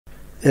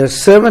A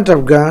servant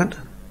of God,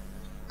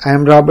 I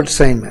am Robert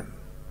Simon.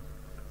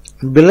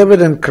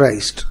 Beloved in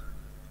Christ,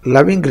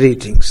 loving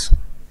greetings.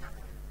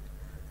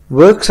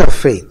 Works of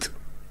faith.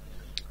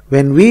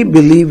 When we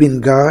believe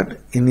in God,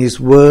 in His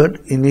Word,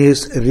 in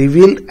His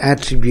revealed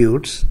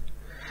attributes,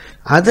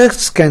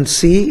 others can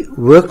see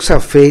works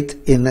of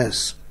faith in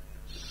us.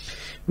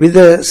 With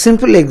a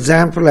simple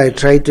example, I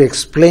try to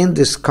explain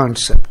this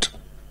concept.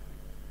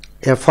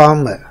 A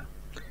farmer,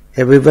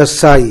 a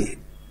vivasayi,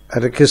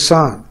 or a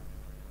kisan,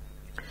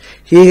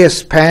 he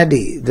has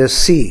paddy, the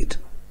seed.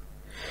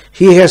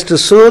 He has to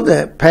sow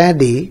the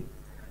paddy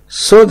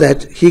so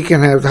that he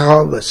can have the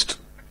harvest.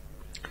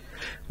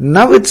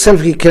 Now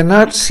itself he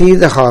cannot see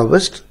the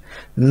harvest,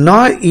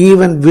 nor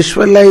even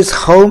visualize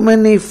how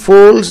many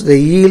folds the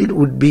yield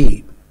would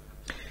be.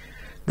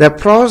 The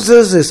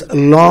process is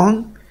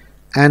long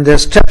and the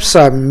steps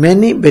are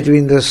many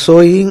between the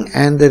sowing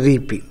and the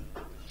reaping.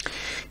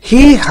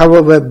 He,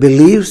 however,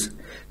 believes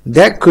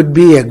there could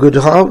be a good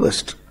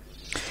harvest.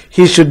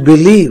 He should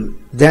believe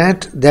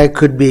that there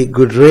could be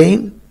good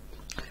rain,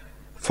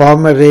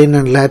 former rain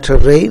and latter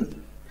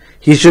rain.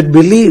 He should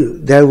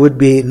believe there would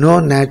be no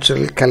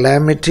natural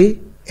calamity,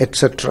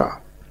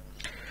 etc.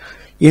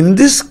 In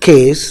this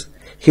case,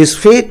 his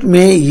faith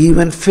may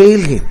even fail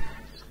him.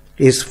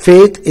 His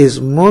faith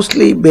is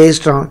mostly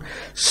based on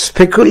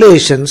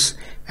speculations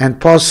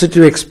and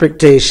positive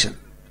expectation.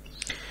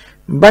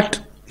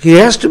 But he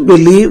has to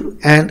believe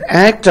and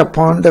act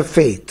upon the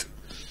faith.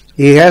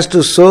 He has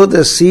to sow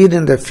the seed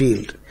in the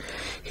field.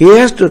 He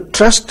has to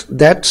trust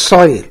that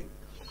soil.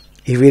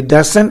 If he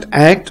doesn't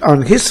act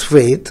on his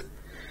faith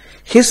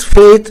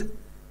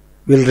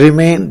will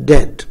remain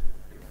dead.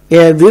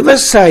 A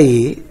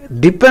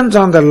vivasayi depends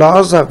on the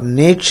laws of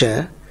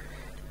nature,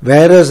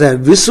 whereas a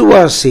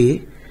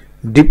visuvasi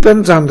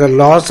depends on the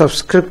laws of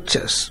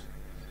scriptures.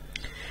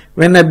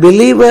 When a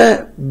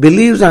believer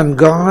believes on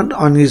God,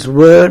 on His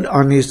Word,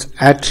 on His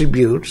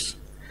attributes,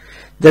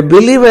 the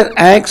believer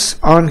acts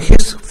on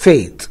his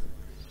faith.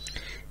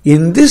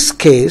 In this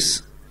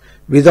case,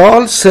 with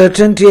all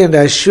certainty and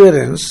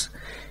assurance,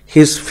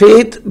 his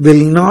faith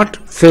will not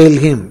fail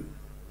him.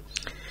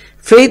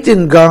 Faith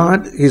in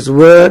God, His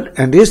Word,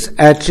 and His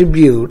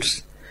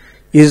attributes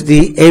is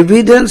the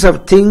evidence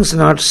of things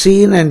not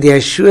seen and the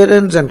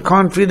assurance and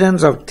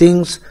confidence of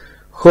things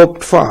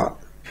hoped for.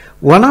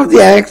 One of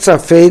the acts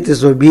of faith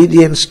is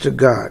obedience to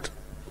God,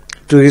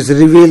 to His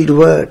revealed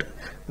Word,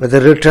 whether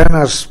written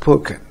or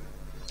spoken.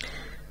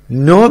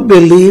 Noah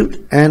believed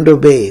and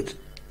obeyed.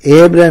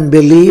 Abraham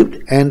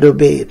believed and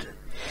obeyed.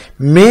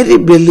 Mary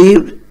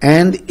believed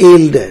and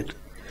yielded.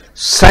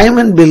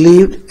 Simon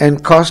believed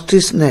and cast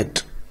his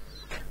net.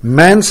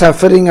 Man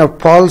suffering of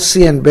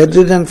palsy and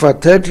bedridden for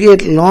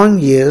 38 long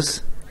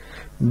years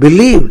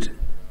believed,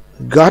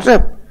 got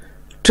up,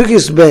 took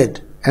his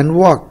bed and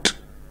walked.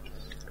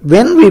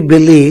 When we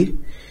believe,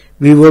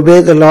 we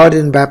obey the Lord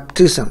in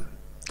baptism.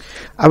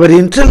 Our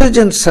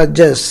intelligence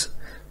suggests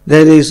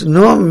there is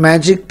no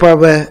magic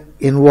power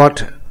in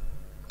water.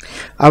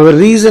 Our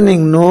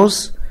reasoning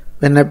knows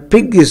when a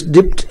pig is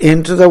dipped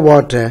into the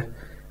water,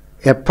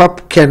 a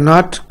pup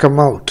cannot come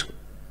out.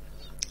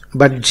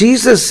 But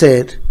Jesus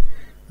said,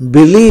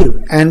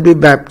 believe and be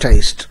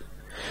baptized.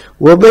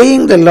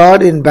 Obeying the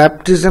Lord in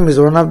baptism is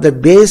one of the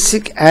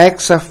basic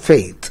acts of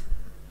faith.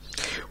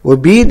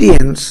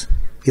 Obedience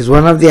is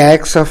one of the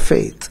acts of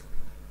faith.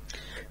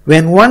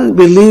 When one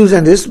believes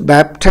and is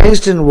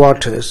baptized in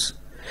waters,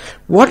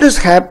 what has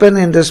happened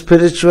in the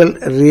spiritual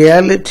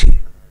reality?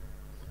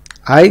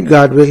 I,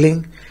 God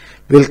willing,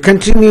 will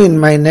continue in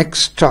my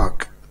next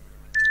talk.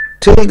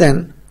 Till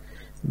then,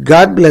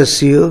 God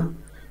bless you.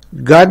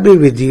 God be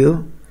with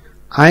you.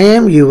 I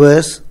am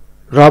yours,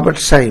 Robert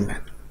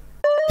Simon.